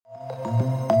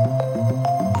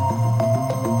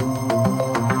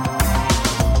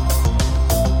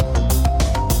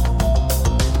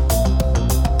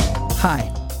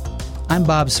I'm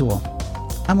Bob Sewell.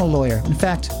 I'm a lawyer. In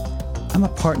fact, I'm a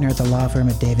partner at the law firm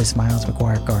at Davis, Miles,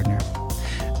 McGuire, Gardner.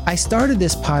 I started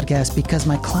this podcast because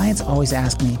my clients always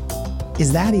ask me,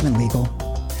 is that even legal?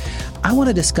 I want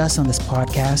to discuss on this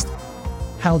podcast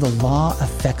how the law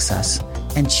affects us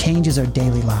and changes our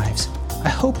daily lives. I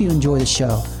hope you enjoy the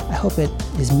show. I hope it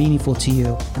is meaningful to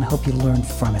you, and I hope you learn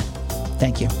from it.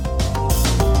 Thank you.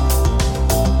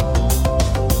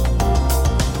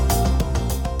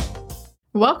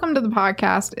 Welcome to the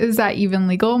podcast, Is That Even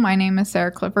Legal? My name is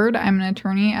Sarah Clifford. I'm an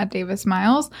attorney at Davis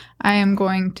Miles. I am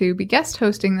going to be guest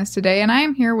hosting this today, and I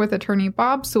am here with attorney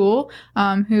Bob Sewell,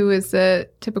 who is the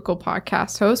typical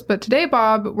podcast host. But today,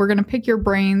 Bob, we're going to pick your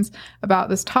brains about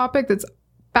this topic that's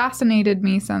fascinated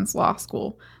me since law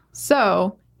school.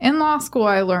 So, in law school,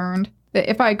 I learned that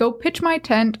if I go pitch my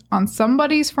tent on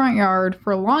somebody's front yard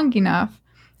for long enough,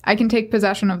 I can take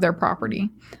possession of their property.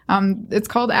 It's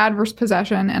called adverse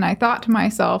possession, and I thought to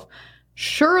myself,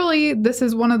 surely this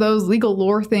is one of those legal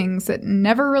lore things that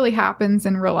never really happens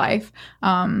in real life.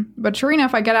 But sure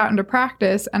enough, I get out into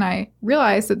practice, and I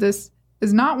realize that this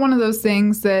is not one of those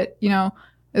things that,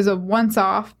 is a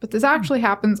once-off, but this actually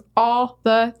happens all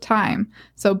the time.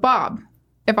 So, Bob,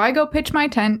 if I go pitch my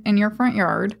tent in your front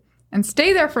yard and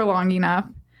stay there for long enough,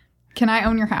 can I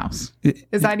own your house?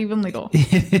 Is that even legal?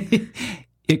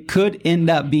 It could end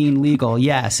up being legal,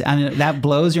 yes. I mean, that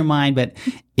blows your mind, but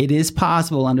it is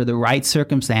possible under the right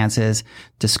circumstances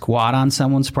to squat on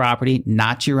someone's property,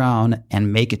 not your own,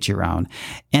 and make it your own.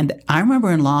 And I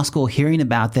remember in law school hearing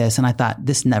about this, and I thought,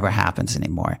 this never happens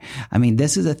anymore. I mean,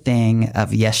 this is a thing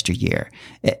of yesteryear.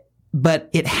 But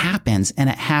it happens, and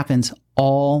it happens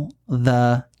all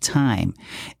the time.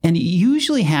 And it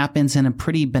usually happens in a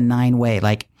pretty benign way.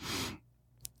 Like,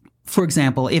 for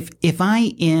example, if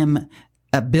I am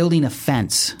building a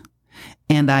fence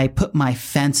and I put my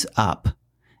fence up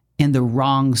in the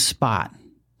wrong spot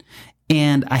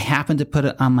and I happen to put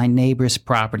it on my neighbor's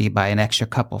property by an extra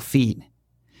couple feet,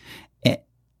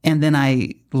 and then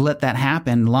I let that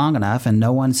happen long enough and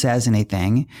no one says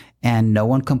anything and no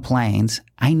one complains,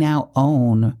 I now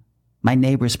own my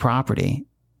neighbor's property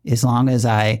as long as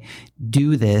I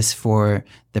do this for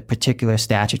the particular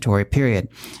statutory period.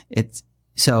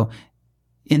 So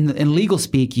in legal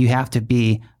speak, you have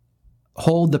to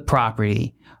hold the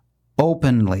property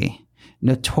openly,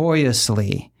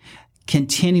 notoriously,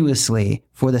 continuously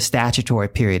for the statutory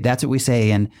period. That's what we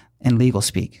say in legal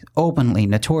speak. Openly,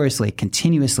 notoriously,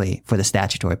 continuously for the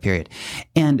statutory period.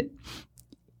 And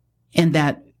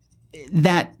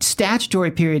that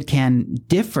statutory period can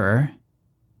differ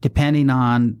depending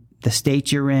on the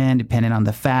state you're in, depending on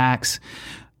the facts.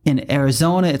 In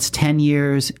Arizona, it's 10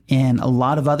 years. In a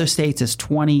lot of other states, it's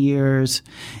 20 years.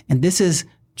 And this is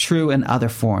true in other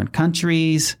foreign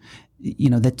countries,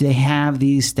 that they have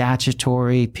these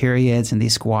statutory periods and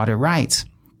these squatter rights.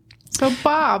 So,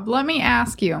 Bob, let me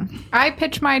ask you. I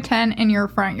pitch my tent in your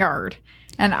front yard,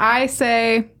 and I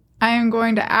say, I am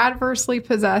going to adversely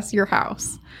possess your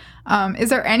house.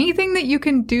 Is there anything that you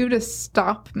can do to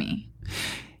stop me?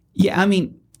 Yeah, I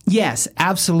mean, yes,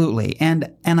 absolutely.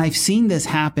 And I've seen this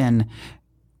happen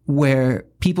where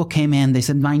people came in, they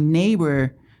said, my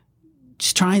neighbor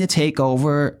is trying to take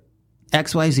over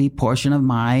XYZ portion of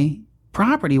my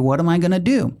property. What am I going to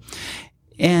do?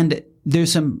 And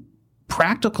there's some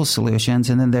practical solutions,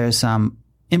 and then there's some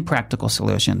impractical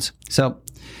solutions. So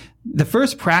the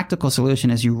first practical solution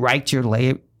is you write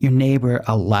your neighbor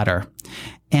a letter,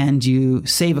 and you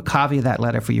save a copy of that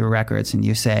letter for your records, and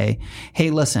you say,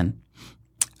 hey, listen,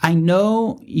 I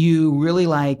know you really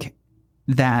like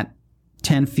that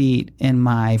 10 feet in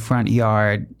my front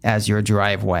yard as your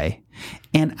driveway,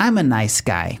 and I'm a nice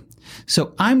guy.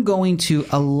 So I'm going to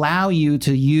allow you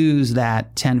to use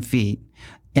that 10 feet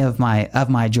of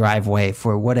my driveway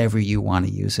for whatever you want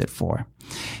to use it for.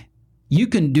 You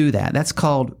can do that. That's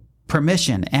called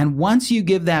permission. And once you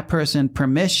give that person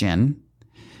permission,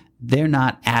 they're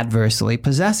not adversely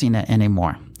possessing it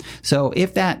anymore. So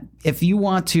if you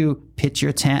want to pitch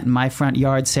your tent in my front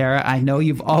yard, Sarah, I know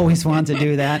you've always wanted to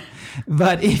do that,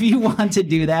 but if you want to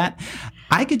do that,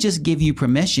 I could just give you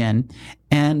permission,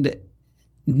 and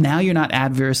now you're not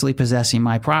adversely possessing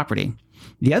my property.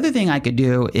 The other thing I could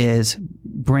do is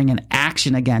bring an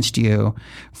action against you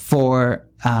for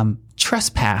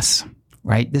trespass,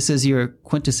 right? This is your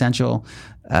quintessential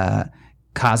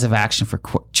cause of action for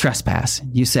trespass.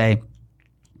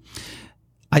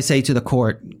 I say to the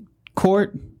court,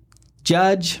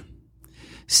 judge,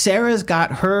 Sarah's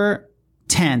got her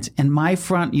tent in my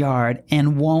front yard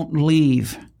and won't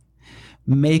leave.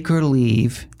 Make her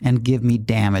leave and give me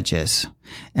damages.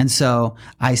 And so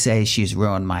I say she's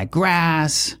ruined my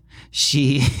grass.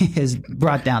 She has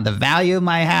brought down the value of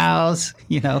my house,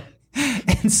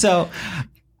 And so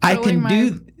I can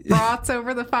do brats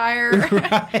over the fire.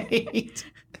 Right.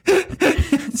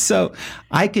 So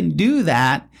I can do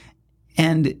that.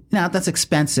 And now that's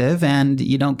expensive and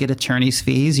you don't get attorney's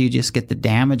fees. You just get the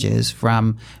damages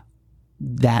from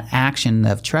that action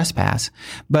of trespass.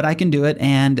 But I can do it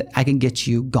and I can get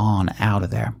you gone out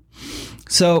of there.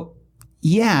 So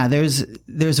yeah,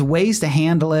 there's ways to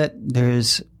handle it.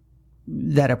 There's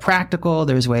that are practical.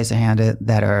 There's ways to handle it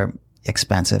that are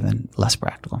expensive and less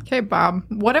practical. Okay, Bob,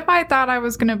 what if I thought I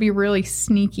was going to be really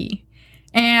sneaky?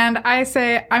 And I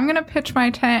say, I'm going to pitch my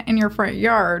tent in your front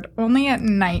yard only at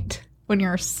night when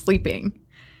you're sleeping.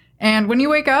 And when you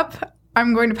wake up,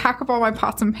 I'm going to pack up all my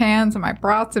pots and pans and my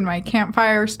brats and my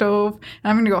campfire stove, and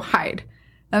I'm going to go hide.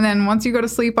 And then once you go to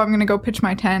sleep, I'm going to go pitch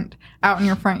my tent out in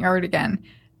your front yard again.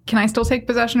 Can I still take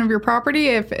possession of your property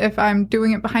if I'm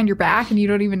doing it behind your back and you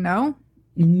don't even know?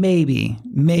 Maybe.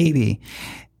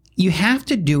 You have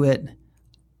to do it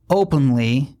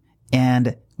openly,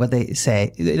 and what they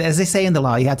say, as they say in the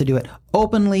law, you have to do it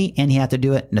openly and you have to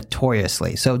do it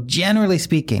notoriously. So generally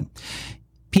speaking,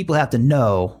 people have to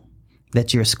know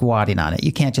that you're squatting on it.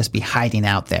 You can't just be hiding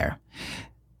out there.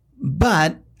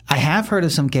 But I have heard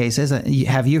of some cases.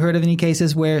 Have you heard of any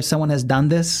cases where someone has done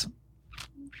this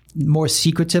more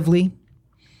secretively?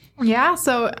 Yeah,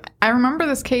 so I remember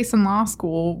this case in law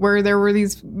school where there were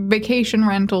these vacation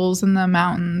rentals in the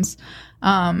mountains,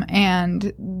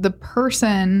 and the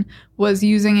person was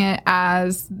using it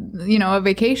as, a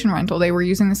vacation rental. They were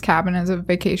using this cabin as a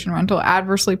vacation rental,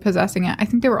 adversely possessing it. I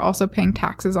think they were also paying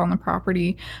taxes on the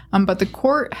property, but the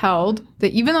court held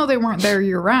that even though they weren't there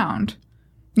year-round,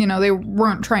 they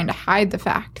weren't trying to hide the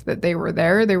fact that they were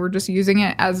there. They were just using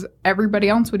it as everybody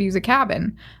else would use a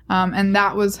cabin. And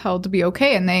that was held to be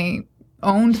okay. And they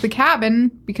owned the cabin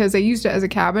because they used it as a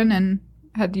cabin and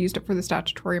had used it for the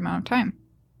statutory amount of time.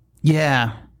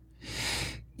 Yeah.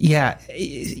 Yeah.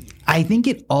 I think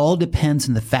it all depends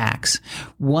on the facts.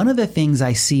 One of the things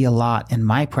I see a lot in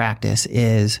my practice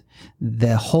is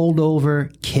the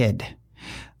holdover kid.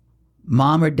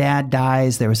 Mom or dad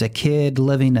dies. There was a kid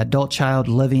adult child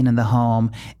living in the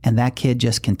home, and that kid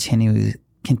just continues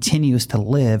to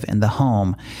live in the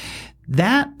home.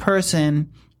 That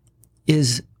person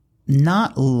is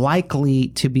not likely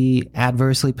to be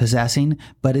adversely possessing,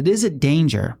 but it is a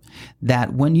danger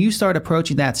that when you start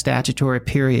approaching that statutory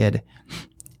period,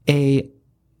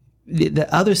 the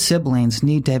other siblings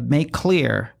need to make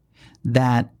clear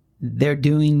that they're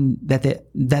doing that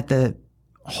the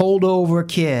holdover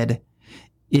kid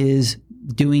is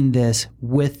doing this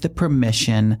with the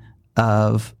permission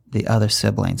of the other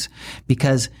siblings,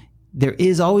 because there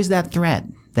is always that threat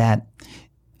that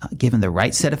given the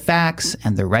right set of facts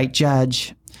and the right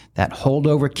judge, that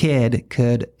holdover kid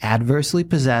could adversely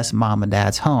possess mom and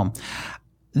dad's home.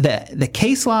 The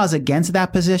case law is against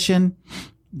that position,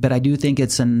 but I do think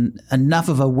it's enough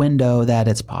of a window that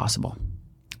it's possible.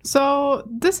 So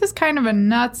this is kind of a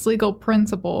nuts legal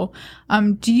principle.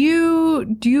 Do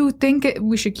you think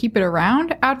we should keep it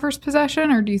around adverse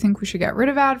possession, or do you think we should get rid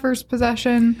of adverse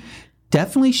possession?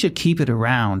 Definitely should keep it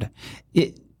around.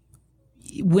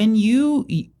 When you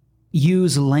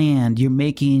use land, you're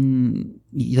making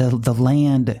the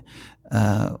land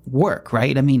work,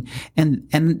 right? I mean,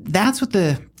 and that's what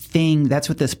that's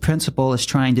what this principle is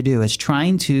trying to do. It's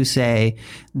trying to say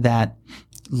that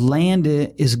land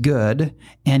is good,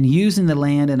 and using the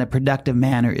land in a productive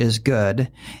manner is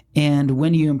good. And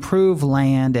when you improve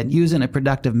land and use it in a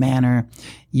productive manner,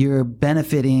 you're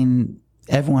benefiting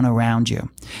everyone around you.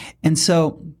 And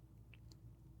so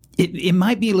it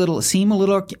might be seem a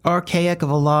little archaic of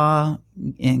a law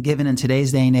and given in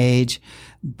today's day and age,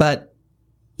 but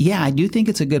yeah, I do think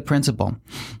it's a good principle.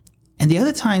 And the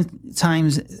other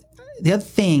the other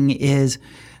thing is,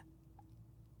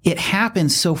 it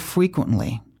happens so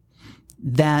frequently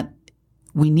that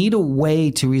we need a way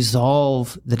to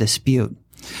resolve the dispute.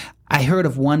 I heard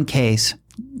of one case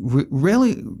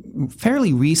really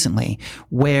fairly recently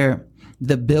where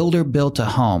the builder built a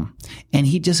home and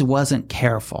he just wasn't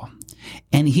careful.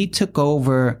 And he took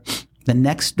over the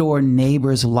next door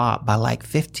neighbor's lot by like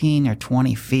 15 or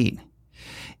 20 feet.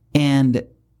 And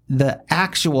the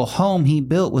actual home he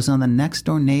built was on the next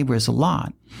door neighbor's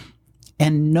lot.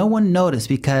 And no one noticed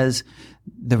because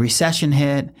the recession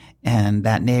hit and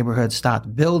that neighborhood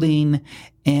stopped building.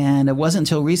 And it wasn't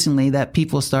until recently that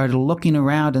people started looking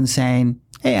around and saying,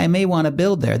 hey, I may want to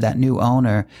build there, that new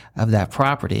owner of that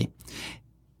property.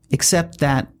 Except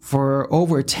that for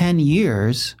over 10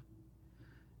 years,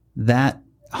 that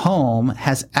home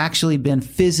has actually been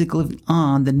physically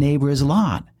on the neighbor's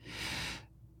lot.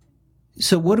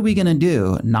 So what are we going to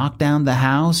do? Knock down the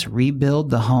house, rebuild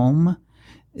the home?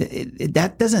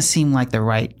 That doesn't seem like the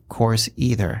right course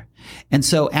either. And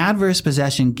so adverse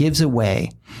possession gives a way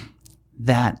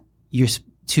that you're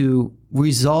to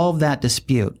resolve that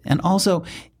dispute. And also,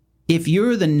 if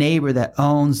you're the neighbor that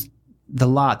owns the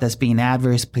lot that's being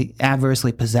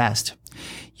adversely possessed,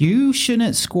 you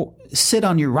shouldn't sit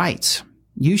on your rights.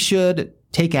 You should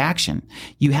take action.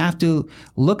 You have to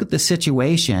look at the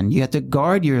situation. You have to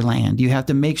guard your land. You have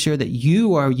to make sure that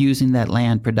you are using that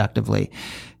land productively.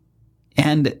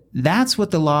 And that's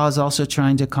what the law is also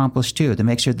trying to accomplish too, to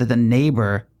make sure that the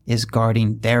neighbor is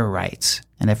guarding their rights.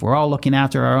 And if we're all looking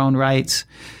after our own rights,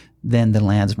 then the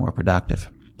land's more productive.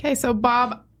 Okay, so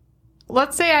Bob,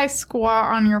 let's say I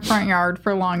squat on your front yard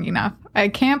for long enough. I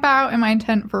camp out in my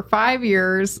tent for 5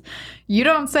 years. You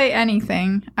don't say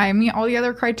anything. I meet all the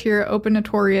other criteria, open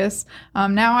notorious.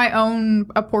 Now I own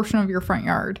a portion of your front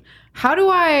yard. What do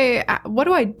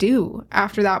I do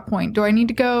after that point? Do I need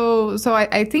to go? So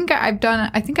I think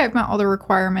I've met all the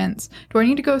requirements. Do I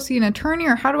need to go see an attorney,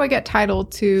 or how do I get title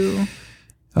to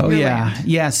your land?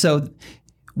 Yeah. So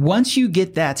once you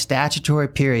get that statutory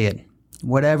period,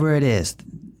 whatever it is,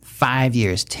 5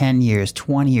 years, 10 years,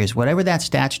 20 years, whatever that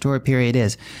statutory period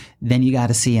is, then you got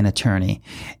to see an attorney.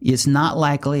 It's not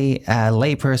likely a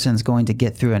layperson is going to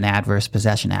get through an adverse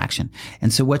possession action.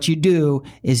 And so what you do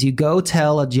is you go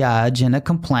tell a judge in a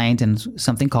complaint and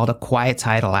something called a quiet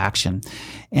title action.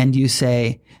 And you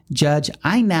say, Judge,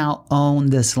 I now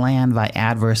own this land by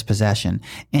adverse possession.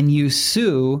 And you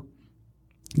sue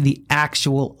the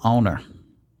actual owner.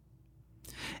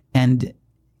 And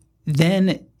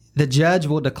then the judge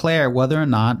will declare whether or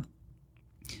not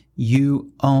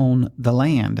you own the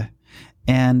land.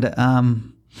 And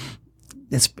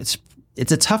it's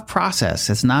a tough process.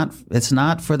 It's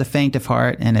not for the faint of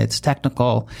heart, and it's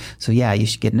technical. So yeah, you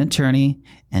should get an attorney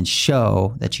and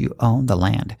show that you own the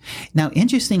land. Now,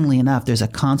 interestingly enough, there's a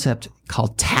concept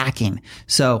called tacking.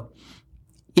 So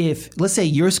if, let's say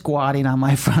you're squatting on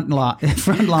my front lawn, I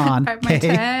have my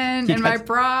tent and my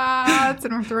brats,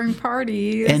 and we're throwing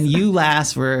parties. And you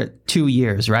last for 2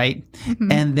 years, right? Mm-hmm.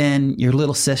 And then your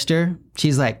little sister,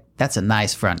 she's like, that's a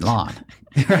nice front lawn,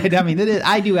 right? I mean,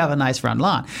 I do have a nice front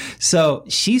lawn. So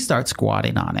she starts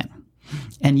squatting on it.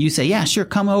 And you say, yeah, sure,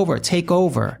 come over, take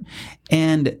over.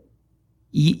 And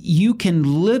you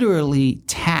can literally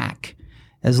tack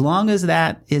as long as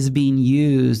that is being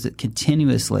used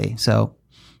continuously. So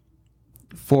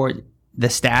for the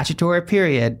statutory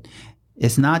period,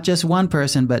 it's not just one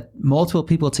person, but multiple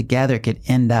people together could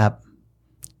end up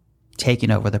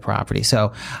taking over the property.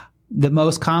 So the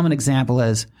most common example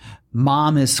is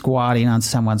mom is squatting on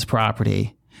someone's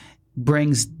property,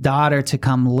 brings daughter to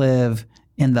come live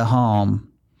in the home,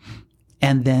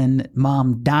 and then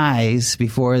mom dies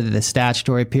before the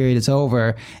statutory period is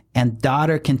over, and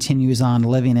daughter continues on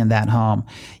living in that home.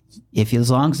 As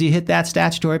long as you hit that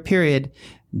statutory period,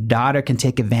 daughter can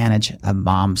take advantage of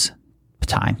mom's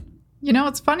time. You know,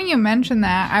 it's funny you mentioned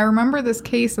that. I remember this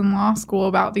case in law school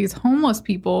about these homeless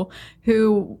people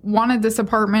who wanted this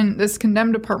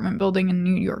condemned apartment building in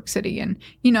New York City. And,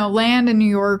 you know, land in New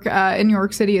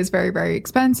York City is very, very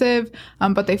expensive.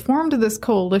 But they formed this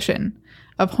coalition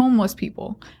of homeless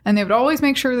people. And they would always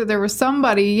make sure that there was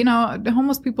somebody, you know,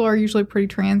 homeless people are usually pretty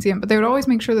transient, but they would always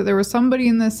make sure that there was somebody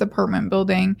in this apartment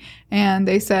building. And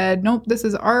they said, nope, this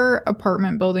is our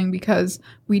apartment building because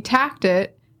we tacked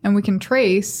it and we can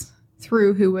trace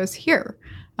through who was here.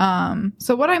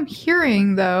 So what I'm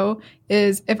hearing, though,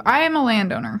 is if I am a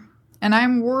landowner and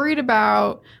I'm worried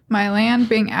about my land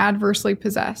being adversely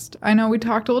possessed. I know we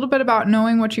talked a little bit about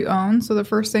knowing what you own. So the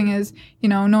first thing is, you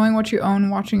know, knowing what you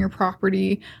own, watching your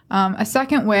property. A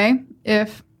second way,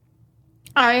 if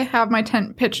I have my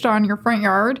tent pitched on your front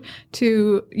yard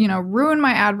to, you know, ruin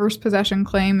my adverse possession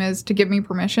claim is to give me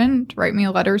permission to write me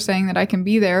a letter saying that I can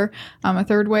be there. A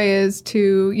third way is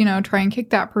to, you know, try and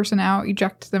kick that person out,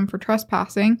 eject them for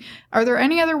trespassing. Are there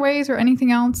any other ways or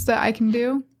anything else that I can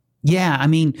do? Yeah, I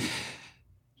mean,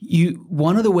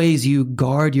 one of the ways you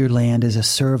guard your land is a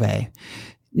survey.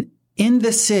 In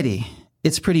the city,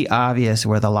 it's pretty obvious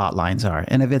where the lot lines are.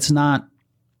 And if it's not,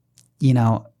 you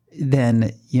know,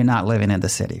 then you're not living in the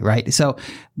city, right? So,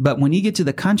 but when you get to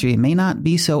the country, it may not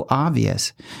be so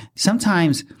obvious.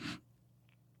 Sometimes,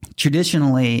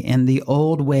 traditionally, in the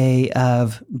old way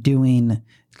of doing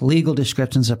legal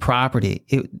descriptions of property,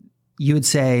 you would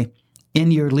say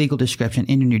in your legal description,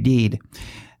 in your deed,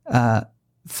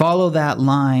 follow that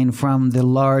line from the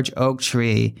large oak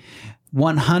tree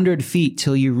 100 feet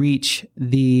till you reach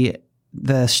the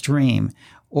stream,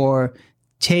 or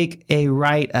take a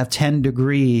right of 10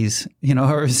 degrees,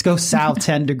 or just go south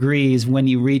 10 degrees when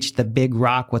you reach the big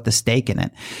rock with the stake in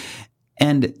it.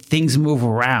 And things move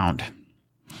around.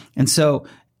 And so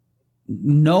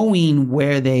knowing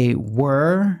where they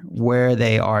were, where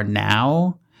they are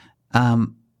now,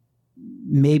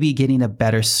 maybe getting a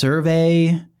better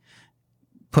survey,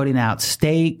 putting out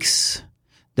stakes,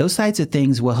 those types of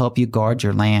things will help you guard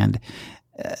your land.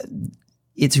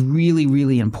 It's really,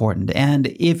 really important. And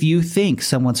if you think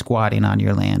someone's squatting on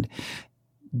your land,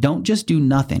 don't just do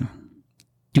nothing.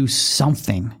 Do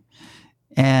something.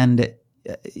 And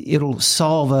it'll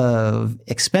solve a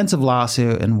expensive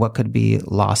lawsuit and what could be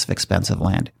loss of expensive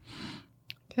land.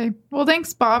 Okay. Well,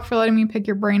 thanks, Bob, for letting me pick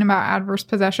your brain about adverse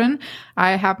possession.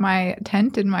 I have my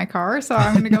tent in my car, so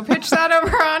I'm going to go pitch that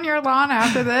over on your lawn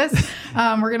after this.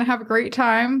 We're going to have a great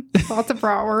time. Lots of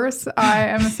bratwurst. I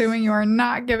am assuming you are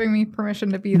not giving me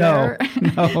permission to be there.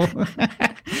 No.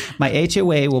 My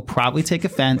HOA will probably take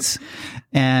offense,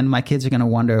 and my kids are going to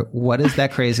wonder, what is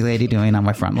that crazy lady doing on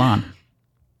my front lawn?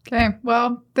 Okay.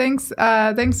 Well, thanks.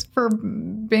 Thanks for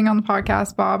being on the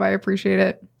podcast, Bob. I appreciate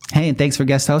it. Hey, and thanks for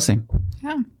guest hosting.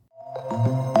 Yeah.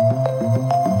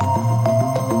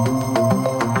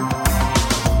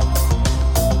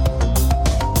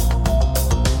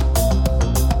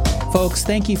 Folks,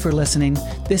 thank you for listening.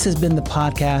 This has been the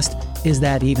podcast, Is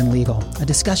That Even Legal? A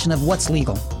discussion of what's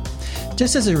legal.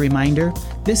 Just as a reminder,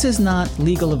 this is not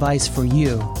legal advice for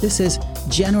you. This is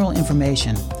general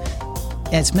information.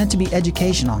 And it's meant to be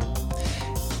educational.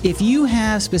 If you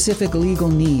have specific legal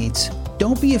needs,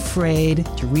 don't be afraid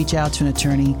to reach out to an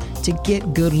attorney to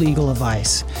get good legal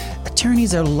advice.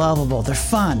 Attorneys are lovable. They're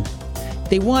fun.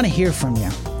 They want to hear from you.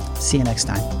 See you next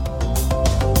time.